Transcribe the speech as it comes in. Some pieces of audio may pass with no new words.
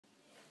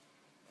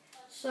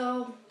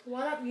So,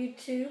 what up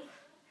YouTube?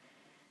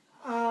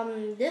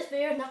 This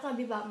video is not going to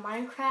be about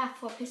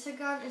Minecraft or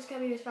Pixagon. It's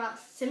going to be about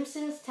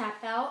Simpson's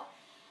Tapped Out.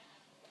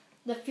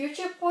 The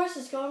future points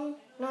is going,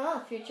 no,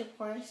 not the future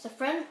points, the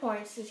friend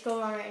points is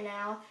going on right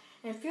now.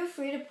 And feel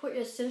free to put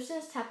your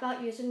Simpsons Tapped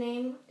Out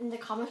username in the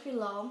comments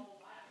below.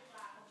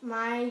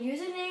 My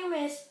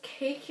username is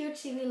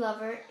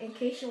kqtvlover in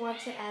case you want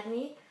to add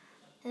me.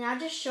 And I'll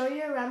just show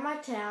you around my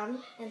town,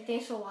 and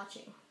thanks for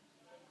watching.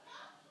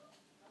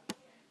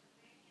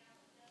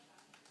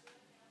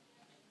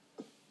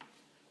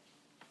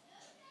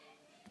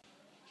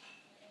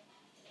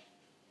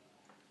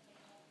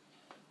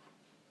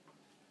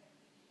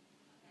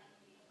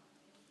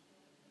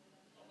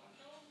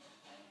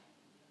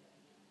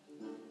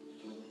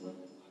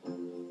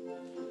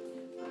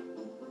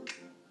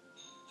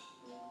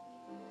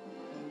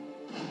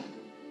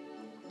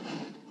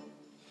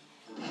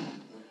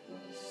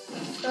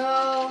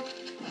 So,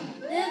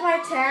 this is my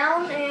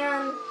town,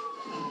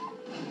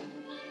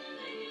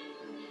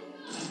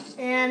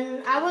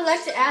 and I would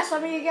like to ask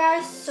some of you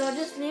guys, so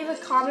just leave a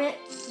comment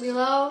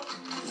below,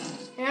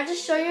 and I'll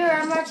just show you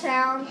around my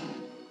town.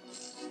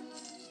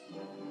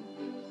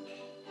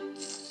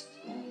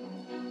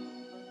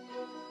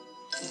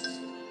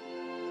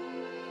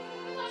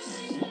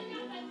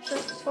 So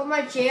for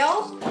my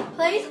jail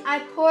place, I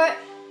put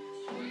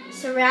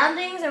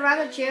surroundings around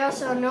the jail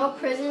so no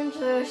prisoners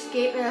will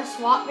escape, and a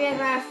SWAT van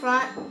right in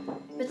front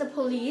with the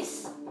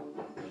police.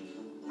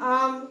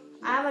 I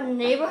have a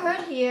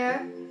neighborhood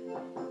here.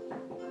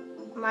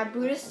 My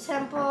Buddhist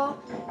temple.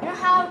 You know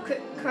how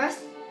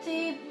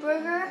Krusty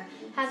Burger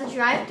has a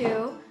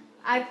drive-thru?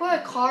 I put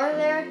a car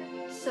there,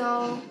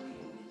 so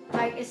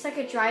it's like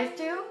a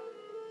drive-thru.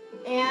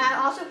 And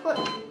I also put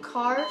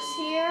cars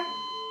here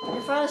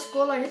in front of the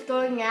school, just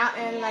going out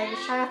and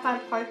just trying to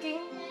find parking.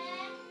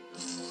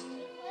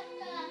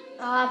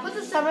 I put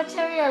the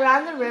cemetery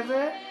around the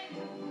river,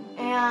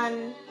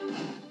 and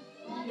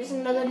this is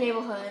another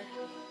neighborhood.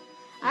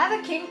 I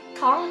have a King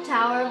Kong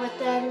tower, but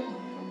then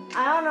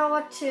I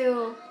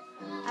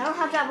don't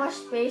have that much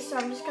space, so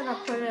I'm just gonna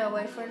put it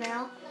away for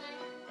now.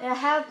 And I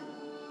have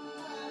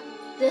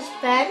this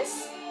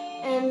fence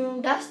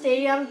and Duck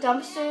Stadium,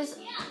 dumpsters,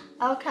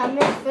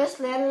 alchemists,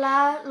 first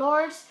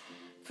landlords,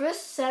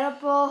 first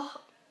settable,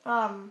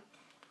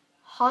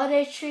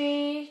 holiday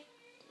tree,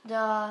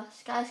 the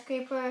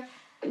skyscraper,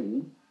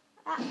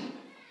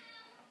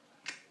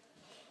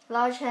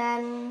 large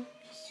hen,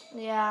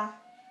 yeah.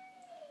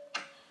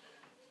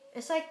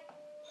 It's like,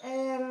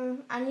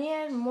 I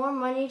needed more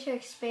money to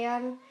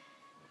expand,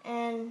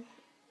 and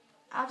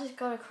I'll just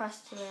go to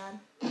Krusty Land.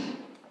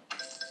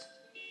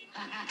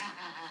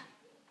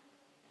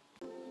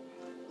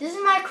 This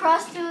is my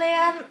Krusty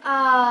Land.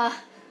 I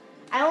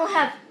only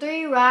have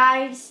 3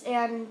 rides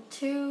and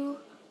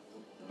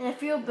a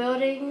few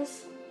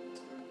buildings.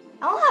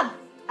 I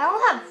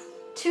don't have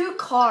 2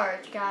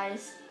 cars,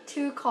 guys.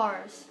 2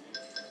 cars.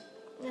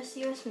 Let's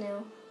see what's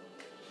new.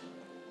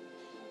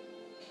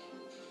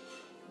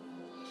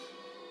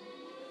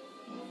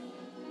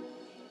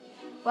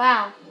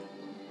 Wow.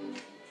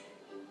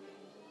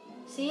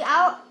 See,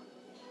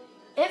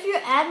 if you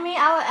add me,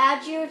 I will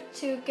add you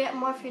to get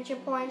more future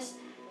points.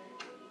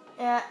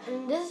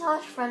 And this is how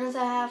much friends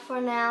I have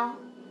for now.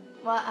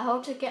 But I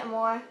hope to get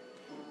more.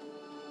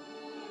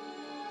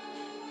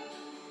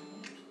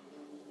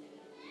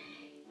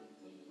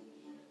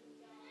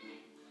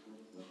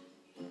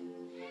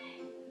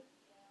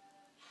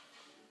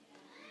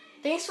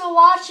 Thanks for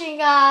watching,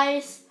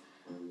 guys.